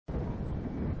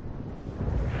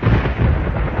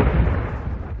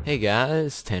Hey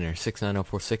guys,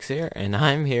 Tanner69046 here, and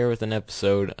I'm here with an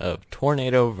episode of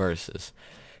Tornado Versus.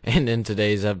 And in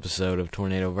today's episode of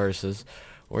Tornado Versus,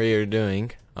 we are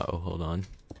doing... Uh-oh, hold on.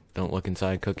 Don't look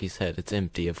inside Cookie's head. It's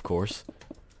empty, of course,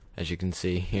 as you can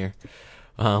see here.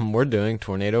 We're doing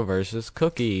Tornado Versus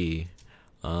Cookie.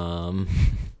 So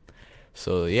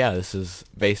yeah, this is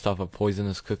based off of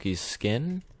PoisonousCookie's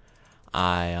skin.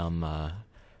 I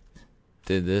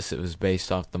did this. It was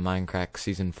based off the Minecraft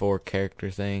Season 4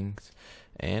 character things,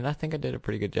 and I think I did a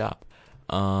pretty good job.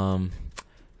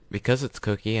 Because it's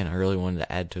Cookie and I really wanted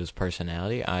to add to his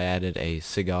personality, I added a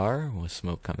cigar with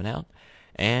smoke coming out,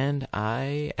 and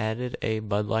I added a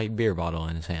Bud Light beer bottle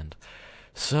in his hand.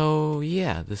 So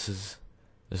yeah, this is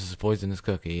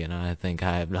PoisonousCookie, and I think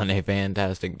I have done a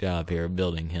fantastic job here of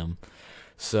building him.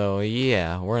 So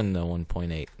yeah, we're in the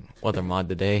 1.8 weather mod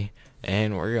today,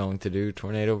 and we're going to do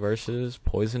Tornado versus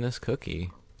PoisonousCookie.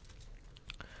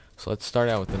 So let's start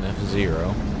out with an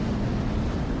F0.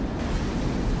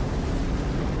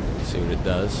 See what it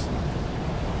does.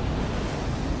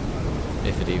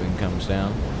 If it even comes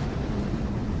down.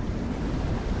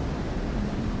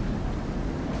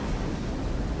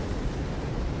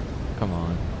 Come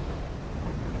on.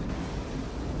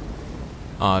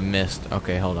 Oh, I missed.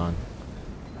 Okay, hold on.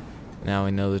 Now we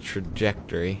know the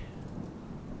trajectory.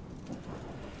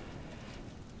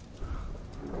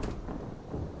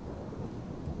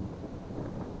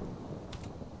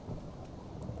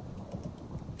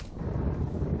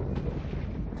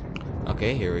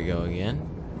 Okay, here we go again.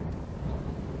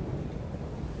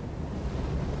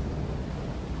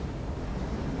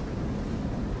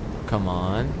 Come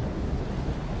on.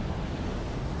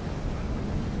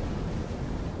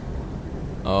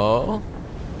 Oh.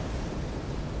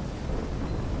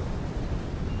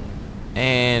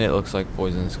 And it looks like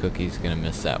PoisonousCookie's gonna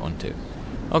miss that one too.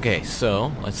 Okay,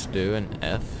 so let's do an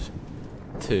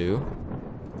F2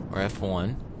 or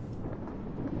F1.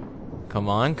 Come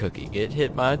on, Cookie, get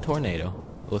hit by a tornado.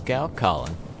 Look out,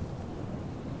 Colin.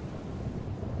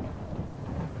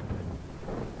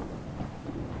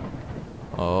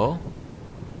 Oh.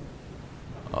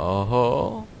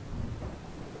 Oh.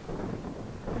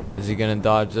 Is he gonna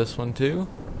dodge this one too?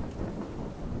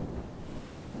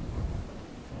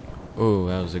 Ooh,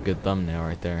 that was a good thumbnail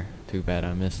right there. Too bad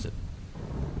I missed it.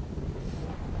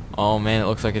 Oh man, it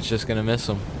looks like it's just gonna miss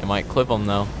him. It might clip him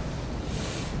though.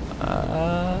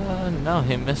 No,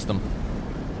 he missed him.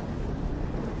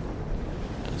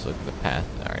 Let's look at the path.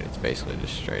 Alright, it's basically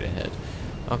just straight ahead.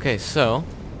 Okay, so.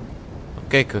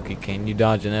 Okay, Cookie, can you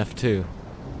dodge an F2?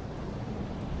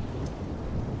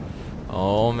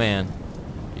 Oh man.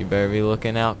 You better be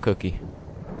looking out, Cookie.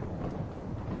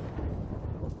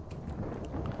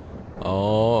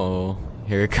 Oh,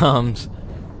 here it comes.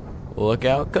 Look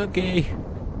out, Cookie.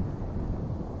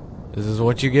 This is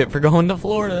what you get for going to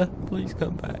Florida. Please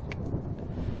come back.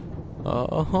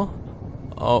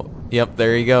 Oh, yep,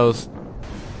 there he goes.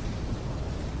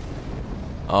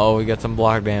 Oh, we got some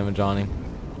block damage on him.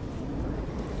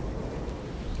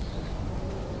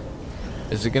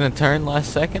 Is it gonna turn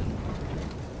last second?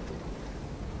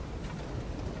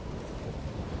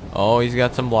 Oh, he's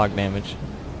got some block damage.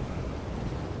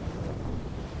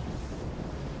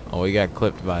 Oh, he got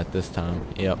clipped by it this time.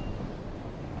 Yep.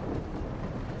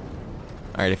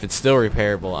 Alright, if it's still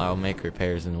repairable, I'll make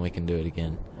repairs and we can do it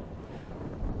again.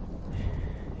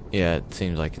 Yeah, it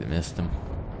seems like it missed him.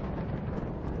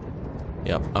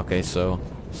 Yep, okay, so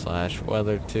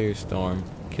 /weather2 storm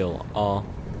kill all.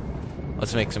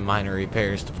 Let's make some minor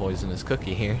repairs to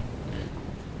PoisonousCookie here.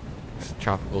 This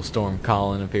tropical storm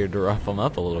Colin appeared to rough him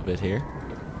up a little bit here.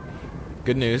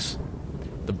 Good news.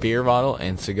 The beer bottle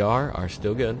and cigar are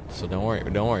still good, so don't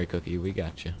worry, Cookie, we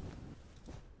got you.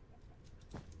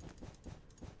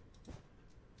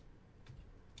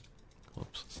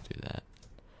 Whoops, let's do that.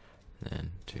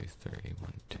 Then 2, 3,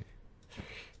 1, 2.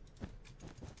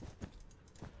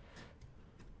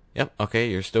 Yep, okay,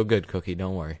 you're still good, Cookie,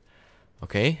 don't worry.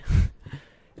 Okay?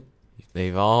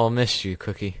 They've all missed you,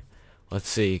 Cookie. Let's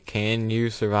see, can you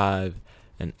survive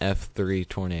an F3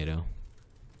 tornado?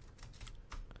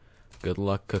 Good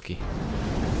luck, Cookie.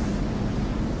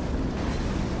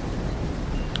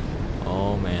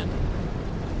 Oh man.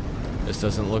 This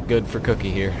doesn't look good for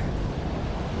Cookie here.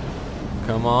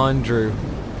 Come on, Drew.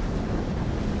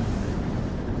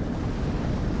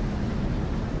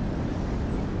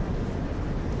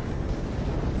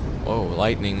 Whoa,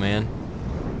 lightning, man.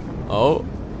 Oh,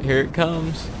 here it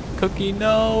comes. Cookie,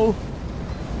 no!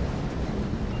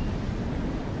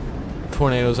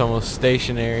 Tornado's almost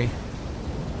stationary.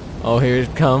 Oh, here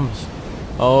it comes.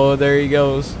 Oh, there he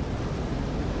goes.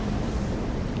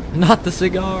 Not the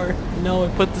cigar. No,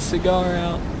 it put the cigar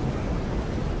out.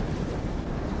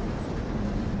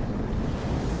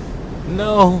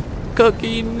 No.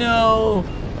 Cookie, no.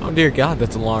 Oh dear God,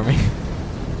 that's alarming.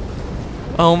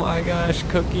 Oh my gosh,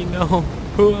 Cookie, no.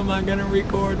 Who am I gonna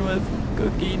record with?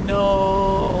 Cookie,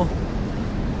 no.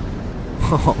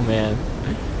 Oh man,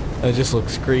 that just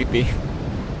looks creepy.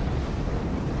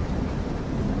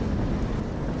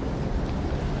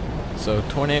 So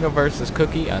Tornado versus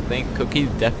Cookie. I think Cookie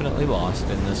definitely lost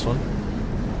in this one.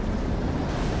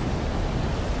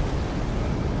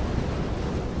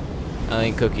 I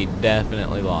think Cookie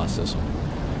definitely lost this one.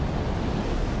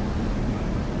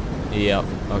 Yep,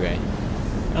 okay.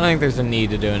 I don't think there's a need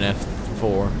to do an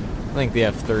F4. I think the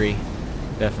F3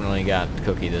 definitely got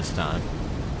Cookie this time.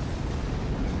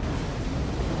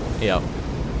 Yep.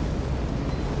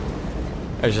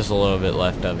 There's just a little bit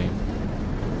left of him.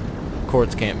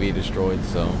 Quartz can't be destroyed,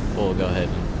 so we'll go ahead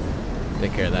and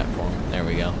take care of that for him. There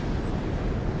we go.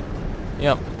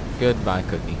 Yep. Goodbye,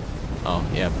 Cookie. Oh,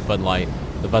 yeah, Bud Light.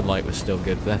 The Bud Light was still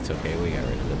good. That's okay. We got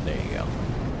rid of it. There you go.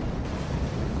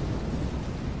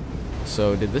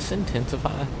 So, did this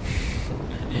intensify?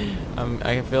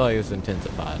 I feel like it's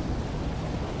intensified.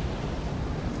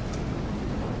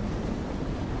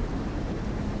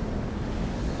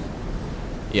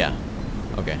 Yeah.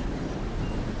 Okay.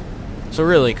 So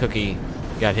really, Cookie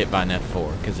got hit by an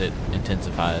F4 because it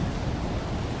intensified.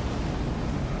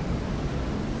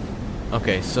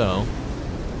 Okay, so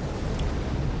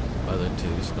Weather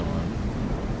 2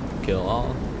 storm. Kill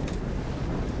all.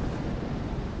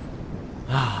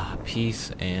 Ah,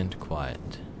 peace and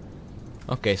quiet.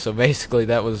 Okay, so basically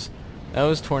that was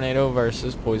Tornado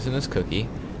versus Poisonous Cookie.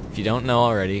 If you don't know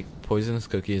already, Poisonous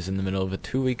Cookie is in the middle of a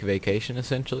 2-week vacation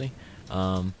essentially.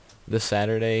 This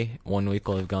Saturday, 1 week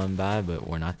will have gone by, but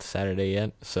we're not to Saturday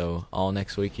yet. So all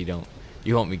next week you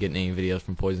won't be getting any videos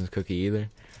from Poisonous Cookie either,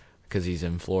 because he's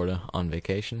in Florida on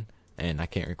vacation, and I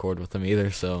can't record with him either.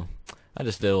 So I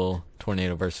just did a little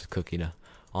Tornado versus Cookie to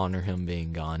honor him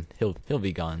being gone. He'll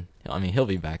be gone. I mean, he'll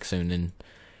be back soon, and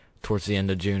towards the end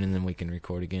of June, and then we can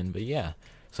record again. But yeah,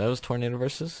 so that was Tornado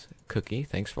versus Cookie.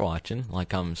 Thanks for watching. Like,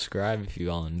 comment, subscribe if you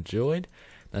all enjoyed.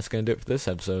 That's gonna do it for this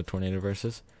episode of Tornado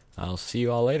versus. I'll see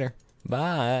you all later.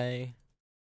 Bye.